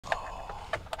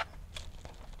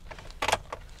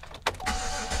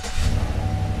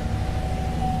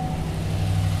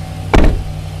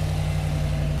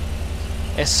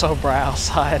It's so bright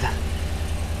outside.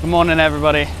 Good morning,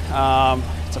 everybody.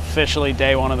 It's officially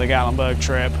day one of the Gatlinburg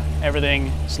trip. Everything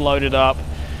is loaded up.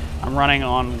 I'm running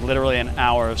on literally an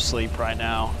hour of sleep right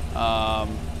now.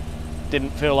 Didn't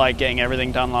feel like getting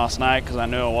everything done last night because I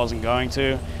knew I wasn't going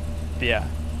to. But yeah,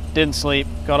 didn't sleep,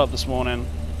 got up this morning,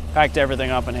 packed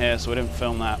everything up in here, so we didn't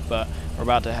film that, but we're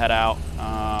about to head out.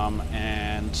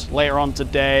 And later on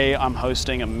today, I'm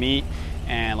hosting a meet,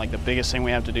 and like the biggest thing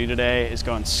we have to do today is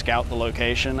go and scout the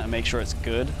location and make sure it's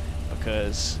good,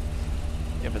 because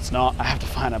if it's not, I have to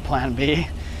find a plan B.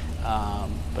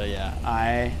 But yeah,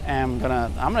 I'm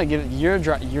gonna give you're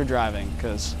driving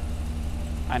because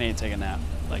I need to take a nap,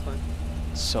 like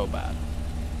so bad.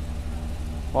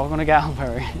 Welcome to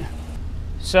Gatlinburg.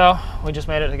 So we just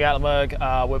made it to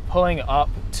Gatlinburg. We're pulling up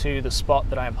to the spot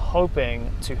that I'm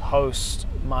hoping to host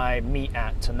my meet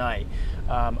at tonight.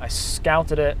 I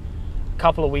scouted it a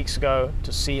couple of weeks ago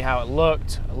to see how it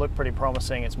looked. It looked pretty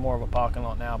promising. It's more of a parking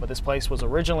lot now, but this place was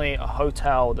originally a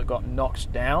hotel that got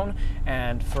knocked down,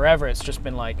 and forever it's just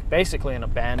been like basically an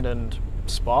abandoned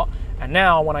spot. And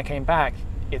now when I came back,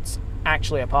 it's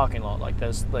actually a parking lot. Like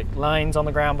there's like lines on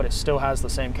the ground, but it still has the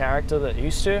same character that it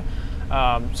used to.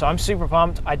 So I'm super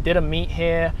pumped. I did a meet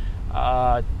here 2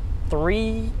 or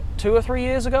 3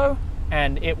 years ago,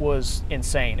 and it was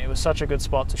insane. It was such a good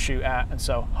spot to shoot at, and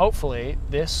so hopefully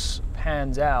this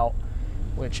pans out,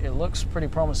 which it looks pretty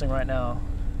promising right now.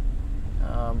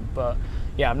 But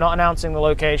yeah, I'm not announcing the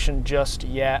location just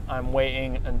yet. I'm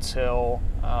waiting until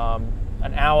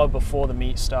an hour before the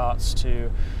meet starts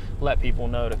to let people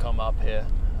know to come up here.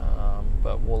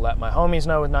 But we'll let my homies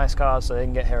know with nice cars so they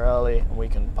can get here early and we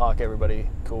can park everybody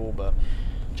cool. But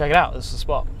check it out, this is the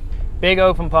spot. Big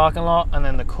open parking lot, and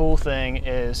then the cool thing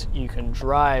is you can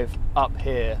drive up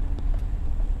here.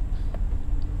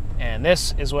 And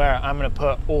this is where I'm gonna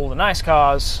put all the nice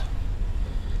cars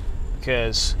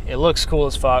because it looks cool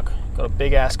as fuck. Got a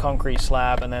big ass concrete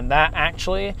slab, and then that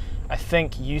actually, I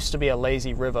think, used to be a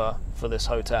lazy river for this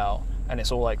hotel. And it's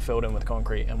all like filled in with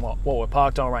concrete, and what we're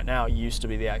parked on right now used to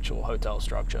be the actual hotel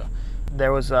structure.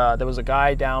 There was a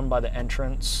guy down by the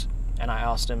entrance, and I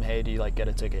asked him, hey, do you like get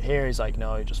a ticket here? He's like,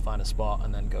 no, you just find a spot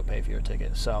and then go pay for your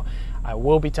ticket. So I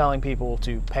will be telling people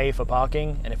to pay for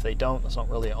parking, and if they don't, that's not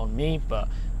really on me, but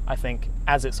I think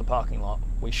as it's a parking lot,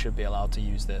 we should be allowed to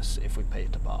use this if we pay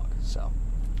to park. So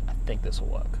I think this will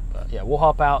work. But yeah, we'll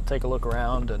hop out, take a look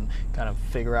around, and kind of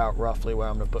figure out roughly where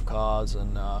I'm gonna put cars,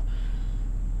 and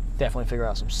definitely figure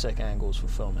out some sick angles for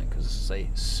filming because this is a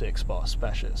sick spot,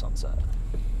 especially at sunset.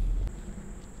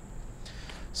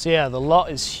 So yeah, the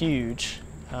lot is huge.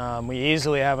 We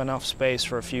easily have enough space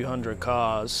for a few hundred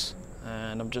cars,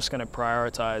 and I'm just going to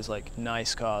prioritize like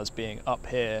nice cars being up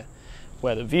here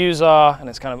where the views are and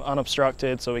it's kind of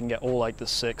unobstructed, so we can get all like the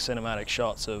sick cinematic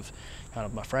shots of kind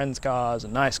of my friends' cars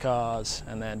and nice cars,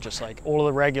 and then just like all of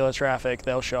the regular traffic,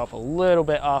 they'll show up a little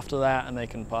bit after that and they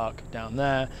can park down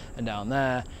there and down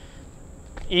there.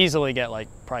 Easily get like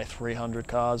probably 300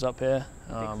 cars up here.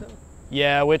 So.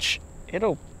 Yeah, which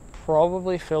it'll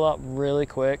probably fill up really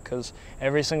quick because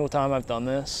every single time I've done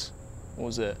this, what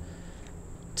was it?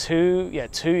 2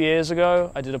 years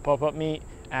ago, I did a pop-up meet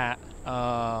at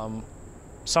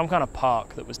some kind of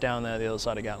park that was down there the other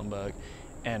side of Gatlinburg.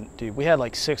 And dude, we had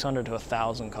like 600 to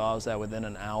 1,000 cars there within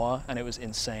an hour, and it was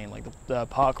insane. Like the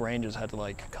park rangers had to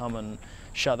like come and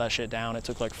shut that shit down. It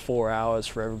took like 4 hours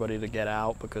for everybody to get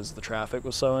out because the traffic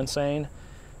was so insane.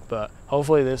 But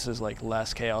hopefully this is like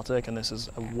less chaotic and this is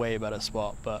a way better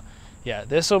spot. But yeah,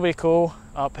 this will be cool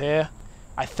up here.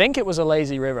 I think it was a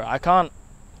lazy river. I can't,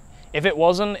 if it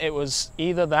wasn't, it was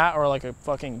either that or like a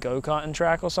fucking go-karting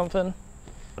track or something.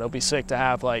 But it'll be sick to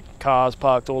have like cars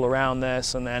parked all around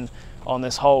this, and then on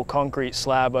this whole concrete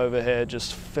slab over here,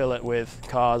 just fill it with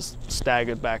cars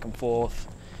staggered back and forth.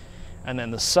 And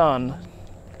then the sun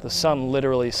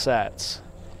literally sets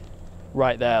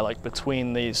right there, like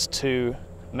between these two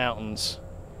mountains.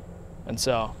 And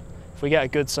so if we get a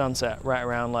good sunset right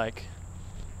around like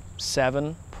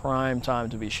 7, prime time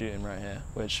to be shooting right here,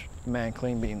 which, man,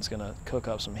 Clean Bean's gonna cook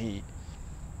up some heat.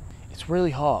 It's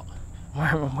really hot.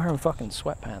 I'm wearing fucking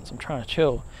sweatpants. I'm trying to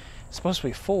chill. It's supposed to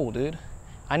be fall, dude.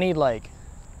 I need like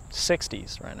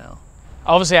 60s right now.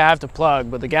 Obviously I have to plug,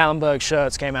 but the Gatlinburg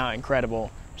shirts came out incredible.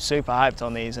 Super hyped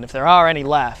on these, and if there are any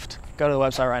left, go to the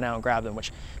website right now and grab them,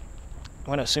 which I'm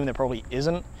going to assume there probably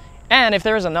isn't. And if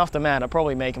there is enough demand, I'll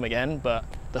probably make them again, but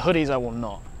the hoodies I will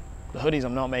not. The hoodies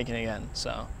I'm not making again,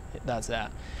 so that's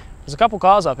that. There's a couple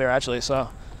cars up here actually, so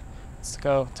let's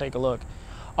go take a look.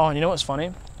 Oh, and you know what's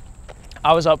funny?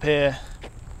 I was up here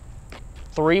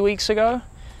 3 weeks ago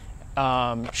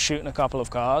shooting a couple of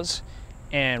cars,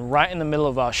 and right in the middle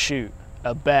of our shoot,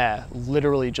 a bear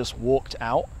literally just walked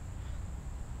out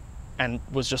and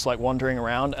was just like wandering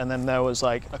around, and then there was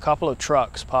like a couple of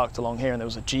trucks parked along here and there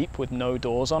was a Jeep with no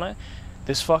doors on it.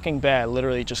 This fucking bear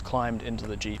literally just climbed into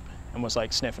the Jeep and was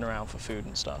like sniffing around for food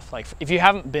and stuff. Like, if you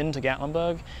haven't been to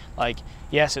Gatlinburg, like,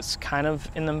 yes, it's kind of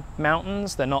in the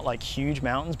mountains. They're not like huge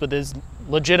mountains, but there's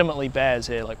legitimately bears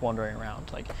here like wandering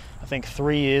around. Like, I think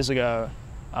 3 years ago,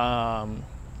 I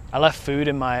left food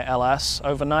in my LS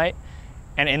overnight,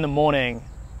 and in the morning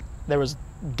there was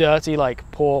dirty like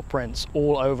paw prints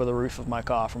all over the roof of my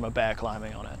car from a bear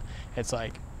climbing on it. It's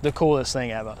like the coolest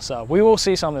thing ever. So we will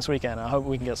see some this weekend. I hope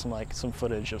we can get some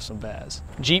footage of some bears.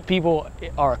 Jeep people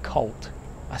are a cult.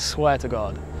 I swear to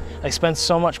God. They spend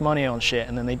so much money on shit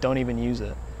and then they don't even use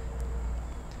it.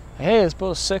 Hey, let's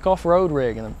build a sick off-road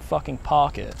rig and then fucking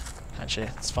park it. Actually,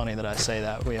 it's funny that I say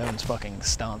that. We own fucking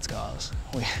stance cars.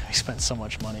 We spend so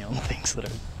much money on things that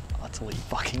are utterly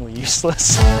fuckingly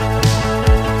useless.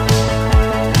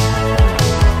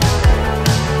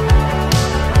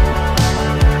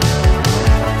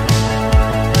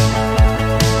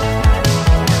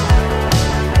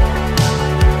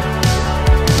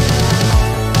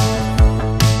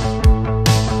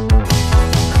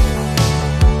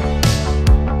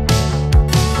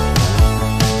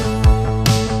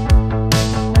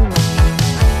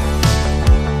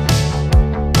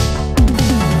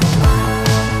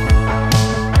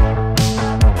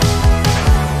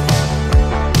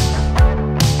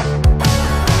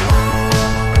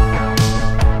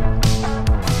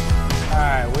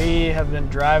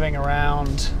 Driving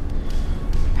around,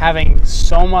 having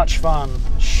so much fun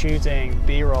shooting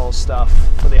B-roll stuff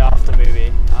for the after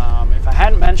movie. If I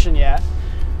hadn't mentioned yet,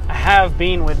 I have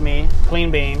Bean with me,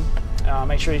 Clean Bean.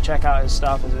 Make sure you check out his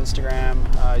stuff, his Instagram,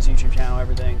 his YouTube channel,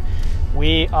 everything.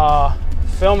 We are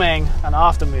filming an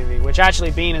after movie, which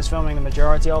actually Bean is filming the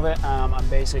majority of it. I'm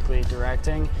basically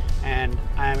directing, and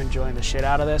I am enjoying the shit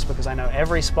out of this because I know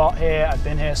every spot here. I've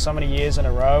been here so many years in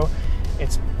a row.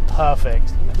 It's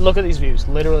perfect. Look at these views.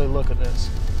 Literally look at this.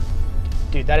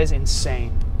 Dude, that is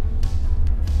insane.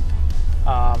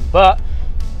 But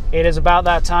it is about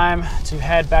that time to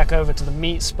head back over to the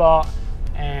meet spot,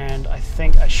 and I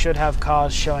think I should have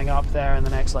cars showing up there in the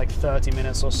next like 30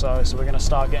 minutes or so. So we're going to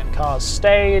start getting cars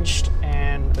staged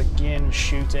and begin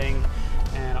shooting,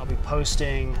 and I'll be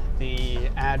posting the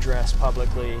address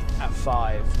publicly at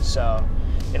 5. So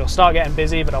it'll start getting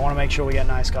busy, but I want to make sure we get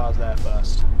nice cars there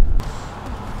first.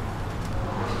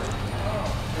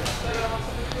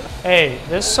 Hey,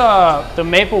 this, the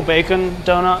maple bacon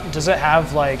donut, does it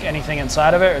have like anything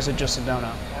inside of it, or is it just a donut?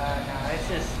 No, it's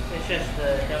just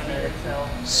the donut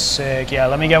itself. Sick, yeah,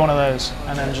 let me get one of those,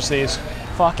 and then just these.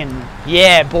 Fucking,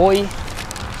 yeah, boy.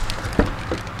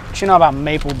 What you know about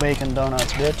maple bacon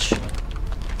donuts, bitch?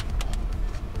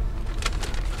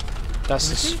 That's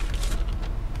just...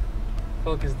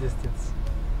 Focus distance.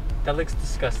 That looks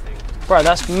disgusting. Bro,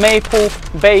 that's maple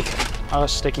bacon. Oh,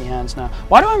 sticky hands now.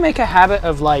 Why do I make a habit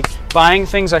of like buying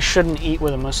things I shouldn't eat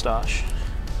with a mustache?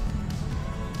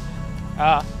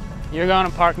 You're going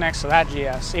to park next to that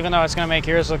GS, even though it's going to make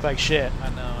yours look like shit. I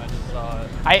know, I just saw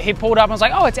it. He pulled up and was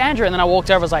like, oh, it's Andrew. And then I walked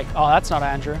over and was like, oh, that's not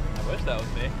Andrew. I wish that was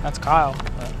me. That's Kyle.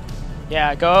 But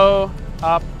yeah, go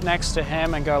up next to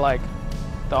him and go like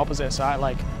the opposite side,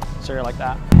 like, so you're like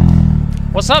that.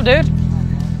 What's up, dude?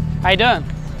 How you doing?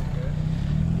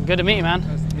 Good to meet you, man.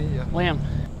 Nice to meet you. Liam.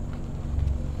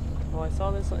 Oh, I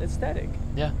saw this aesthetic.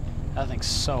 Yeah, that thing's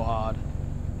so hard.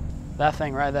 That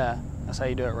thing right there, that's how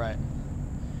you do it right.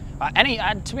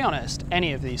 To be honest,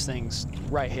 any of these things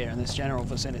right here in this general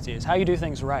vicinity is how you do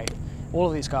things right. All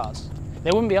of these cars. They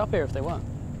wouldn't be up here if they weren't.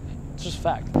 It's just a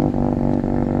fact.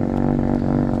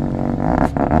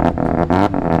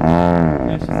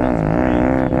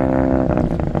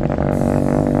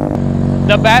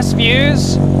 The best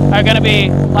views are going to be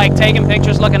like taking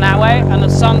pictures looking that way, and the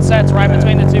sunset's right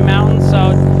between the two mountains,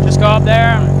 so just go up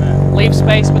there and leave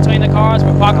space between the cars.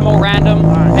 We park them all random,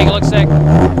 make it look sick.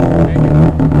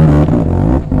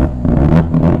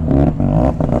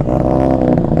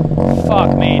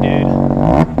 Fuck me, dude.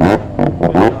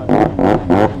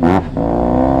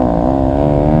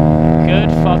 Good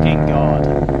fucking God.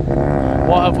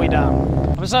 What have we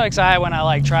done? I'm so excited when I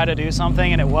like try to do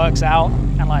something and it works out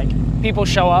and like people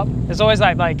show up. There's always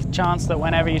that like chance that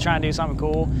whenever you try and do something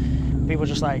cool, people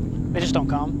just like, they just don't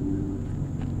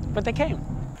come. But they came.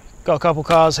 Got a couple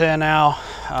cars here now.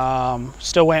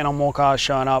 Still waiting on more cars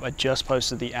showing up. I just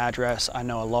posted the address. I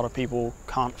know a lot of people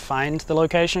can't find the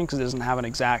location because it doesn't have an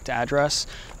exact address.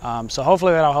 So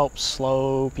hopefully that'll help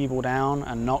slow people down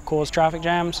and not cause traffic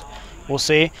jams. we'll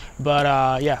see.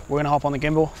 But yeah, we're gonna hop on the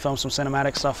gimbal, film some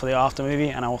cinematic stuff for the after movie,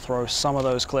 and I will throw some of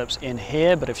those clips in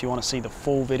here. But if you want to see the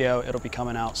full video, it'll be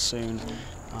coming out soon.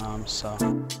 So.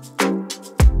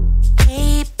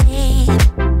 Hey babe,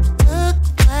 look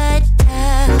what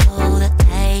hole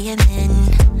I am in.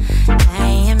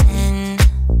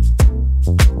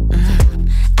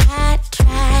 I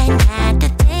try not to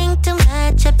think too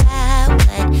much about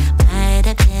what might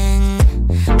have been.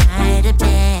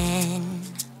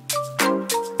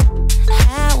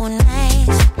 How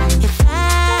nice if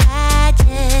I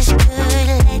just could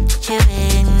let you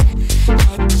in.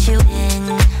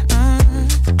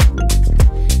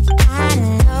 I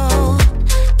know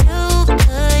you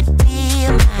could be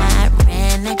my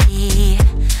remedy.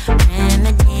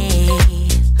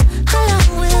 How long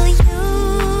will you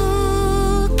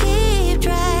keep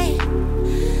trying?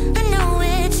 I know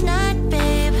it's not,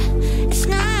 babe, it's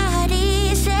not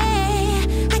easy.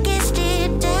 I guess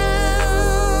deep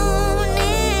down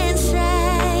inside,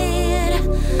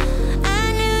 I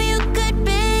knew you could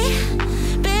be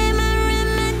my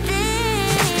remedy.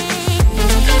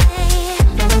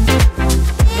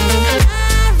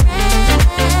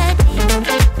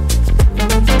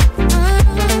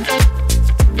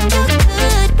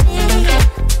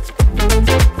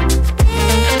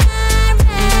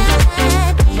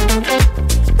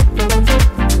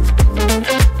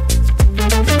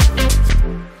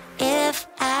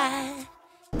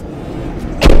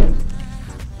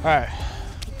 Alright,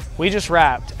 we just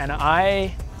wrapped, and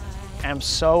I am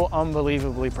so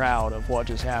unbelievably proud of what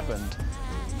just happened.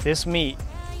 This meet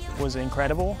was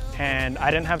incredible, and I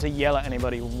didn't have to yell at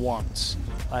anybody once.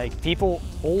 Like, people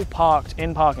all parked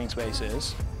in parking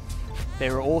spaces. They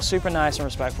were all super nice and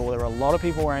respectful. There were a lot of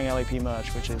people wearing LEP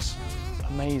merch, which is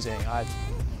amazing. I'm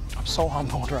so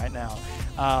humbled right now.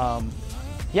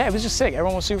 Yeah, it was just sick.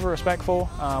 Everyone was super respectful.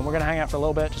 We're gonna hang out for a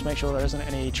little bit, just make sure there isn't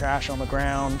any trash on the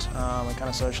ground, and kind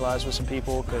of socialize with some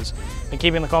people, because I've been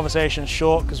keeping the conversation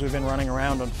short because we've been running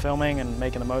around and filming and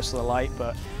making the most of the light.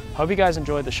 But hope you guys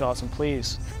enjoyed the shots, and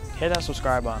please hit that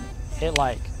subscribe button, hit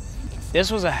like.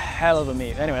 This was a hell of a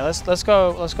meet. Anyway, let's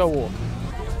go walk.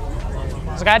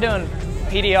 There's a guy doing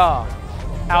PDR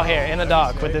out here in the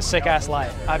dark with this sick ass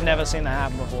light. I've never seen that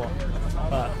happen before.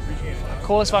 But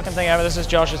coolest fucking thing ever. This is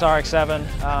Josh's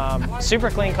RX-7. Super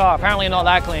clean car. Apparently not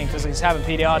that clean because he's having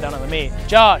PDR done at the meet.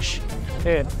 Josh,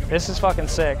 dude, this is fucking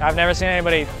sick. I've never seen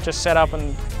anybody just set up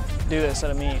and do this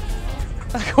at a meet.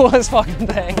 The coolest fucking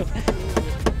thing.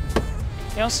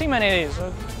 You don't see many of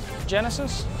these.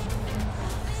 Genesis?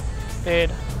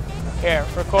 Dude, here,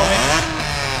 record me.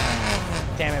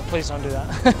 Damn it, please don't do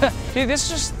that. Dude,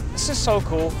 this is so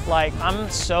cool. Like, I'm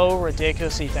so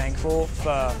ridiculously thankful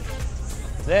for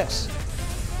this.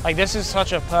 Like, this is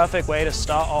such a perfect way to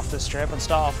start off this trip and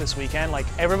start off this weekend. Like,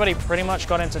 everybody pretty much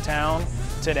got into town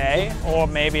today, or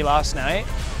maybe last night,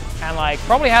 and like,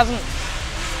 probably hasn't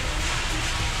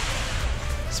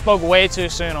spoke way too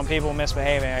soon on people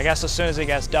misbehaving. I guess as soon as it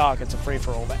gets dark, it's a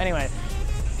free-for-all. But anyway,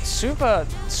 super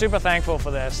thankful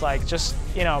for this. Like, just,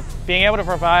 you know, being able to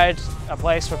provide a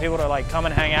place for people to like come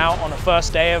and hang out on the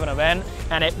first day of an event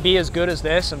and it be as good as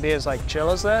this and be as like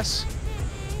chill as this.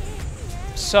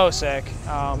 So sick.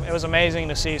 It was amazing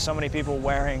to see so many people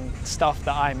wearing stuff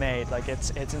that I made. Like, it's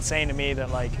insane to me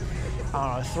that, like,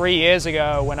 I don't know, 3 years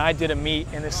ago when I did a meet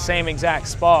in this same exact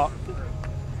spot,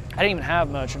 I didn't even have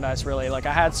merchandise really. Like,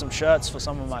 I had some shirts for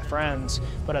some of my friends,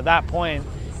 but at that point,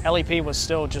 LEP was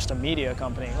still just a media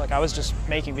company. Like, I was just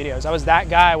making videos. I was that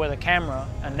guy with a camera,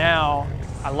 and now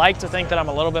I like to think that I'm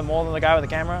a little bit more than the guy with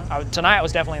the camera. Tonight I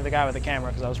was definitely the guy with the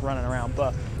camera because I was running around,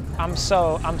 but I'm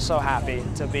so happy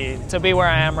to be where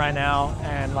I am right now,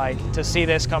 and like to see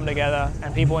this come together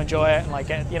and people enjoy it and like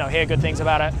get, you know, hear good things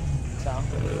about it. So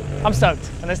I'm stoked,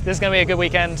 and this is gonna be a good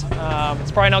weekend.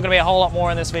 It's probably not gonna be a whole lot more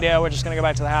in this video. We're just gonna go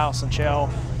back to the house and chill.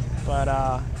 But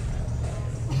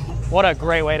what a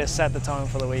great way to set the tone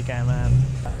for the weekend, man.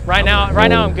 Right now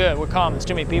I'm good. We're calm. There's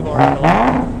too many people around a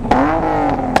lot.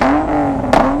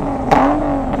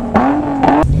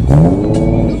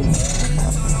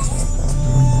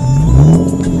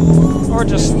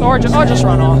 Or just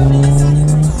run off.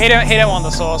 He didn't want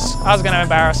the sauce. I was gonna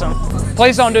embarrass him.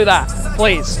 Please don't do that,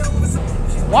 please.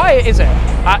 Why is it?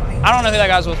 I don't know who that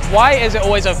guy's with. Why is it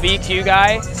always a VQ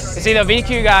guy? It's either a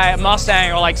VQ guy, a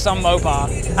Mustang, or like some Mopar.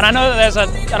 And I know that there's an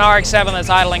RX-7 that's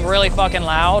idling really fucking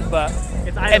loud, but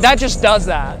that just does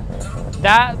that.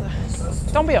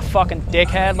 Don't be a fucking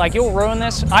dickhead. Like, you'll ruin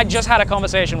this. I just had a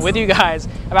conversation with you guys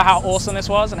about how awesome this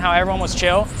was and how everyone was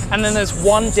chill. And then there's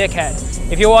one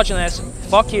dickhead. If you're watching this,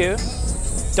 fuck you.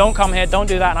 Don't come here. Don't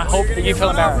do that. And I hope that you feel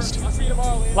embarrassed.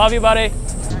 Love you, buddy.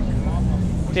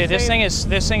 Dude, this thing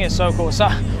is so cool. So,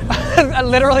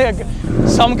 literally,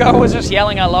 some girl was just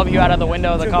yelling "I love you" out of the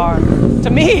window of the car to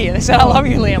me. They said "I love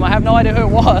you, Liam." I have no idea who it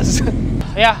was.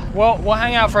 Yeah, well, we'll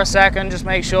hang out for a second, just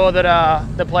make sure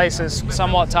that the place is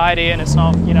somewhat tidy and it's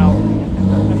not, you know,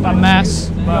 a mess.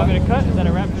 You want me to cut? Is that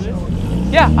a wrap for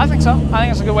this? Yeah, I think so. I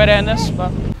think it's a good way to end this.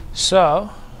 But so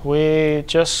we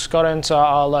just got into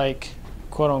our like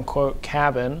quote-unquote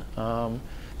cabin.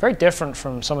 Very different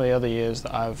from some of the other years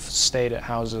that I've stayed at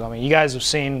houses. I mean, you guys have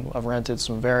seen I've rented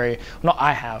some very, not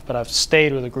I have, but I've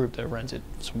stayed with a group that rented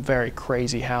some very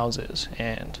crazy houses.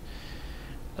 And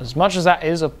as much as that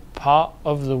is a part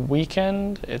of the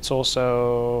weekend, it's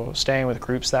also staying with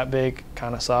groups that big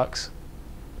kind of sucks.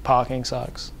 Parking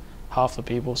sucks. Half the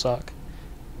people suck.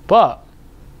 But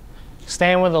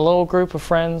staying with a little group of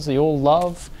friends that you all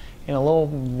love in a little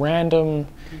random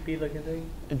creepy looking thing.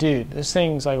 Dude, this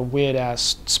thing's like a weird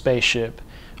ass spaceship.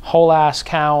 Whole ass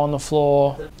cow on the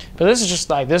floor. But this is just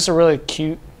like, this is a really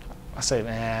cute, I say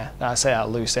that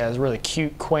loosely. It's a really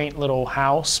cute, quaint little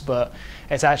house, but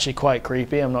it's actually quite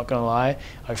creepy, I'm not gonna lie.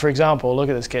 Like for example, look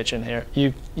at this kitchen here.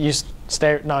 You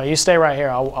stay right here,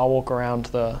 I'll walk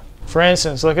around for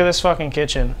instance, look at this fucking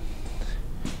kitchen.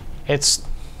 It's,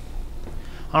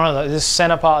 I don't know, this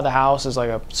center part of the house is like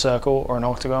a circle or an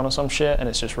octagon or some shit, and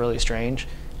it's just really strange.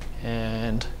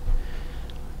 And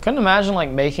I couldn't imagine like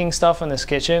making stuff in this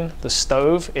kitchen. The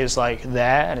stove is like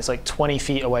there, and it's like 20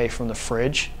 feet away from the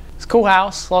fridge. It's a cool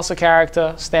house, lots of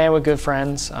character, staying with good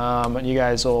friends. And you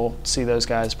guys will see those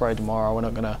guys probably tomorrow. We're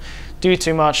not gonna do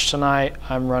too much tonight.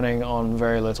 I'm running on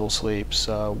very little sleep,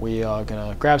 so we are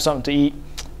gonna grab something to eat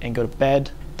and go to bed.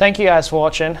 Thank you guys for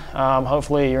watching.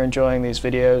 Hopefully you're enjoying these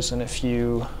videos, and if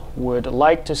you would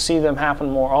like to see them happen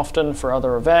more often for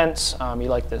other events, you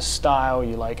like this style,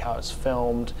 you like how it's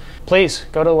filmed, please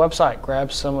go to the website,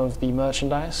 grab some of the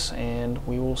merchandise, and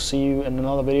we will see you in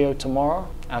another video tomorrow.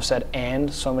 I've said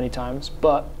 "and" so many times,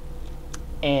 but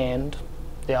and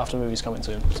the after movie's coming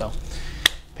soon. So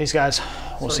peace guys,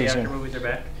 we'll see you soon. The after movies are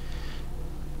back.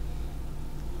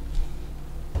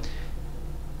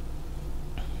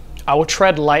 I will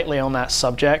tread lightly on that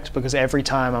subject because every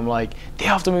time I'm like, the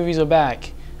after movies are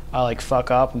back, I like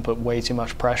fuck up and put way too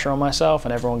much pressure on myself,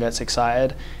 and everyone gets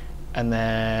excited, and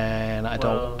then I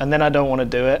don't want to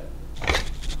do it.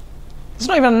 It's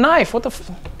not even a knife. What the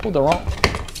pulled the wrong.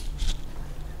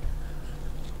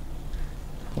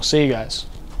 We'll see you guys.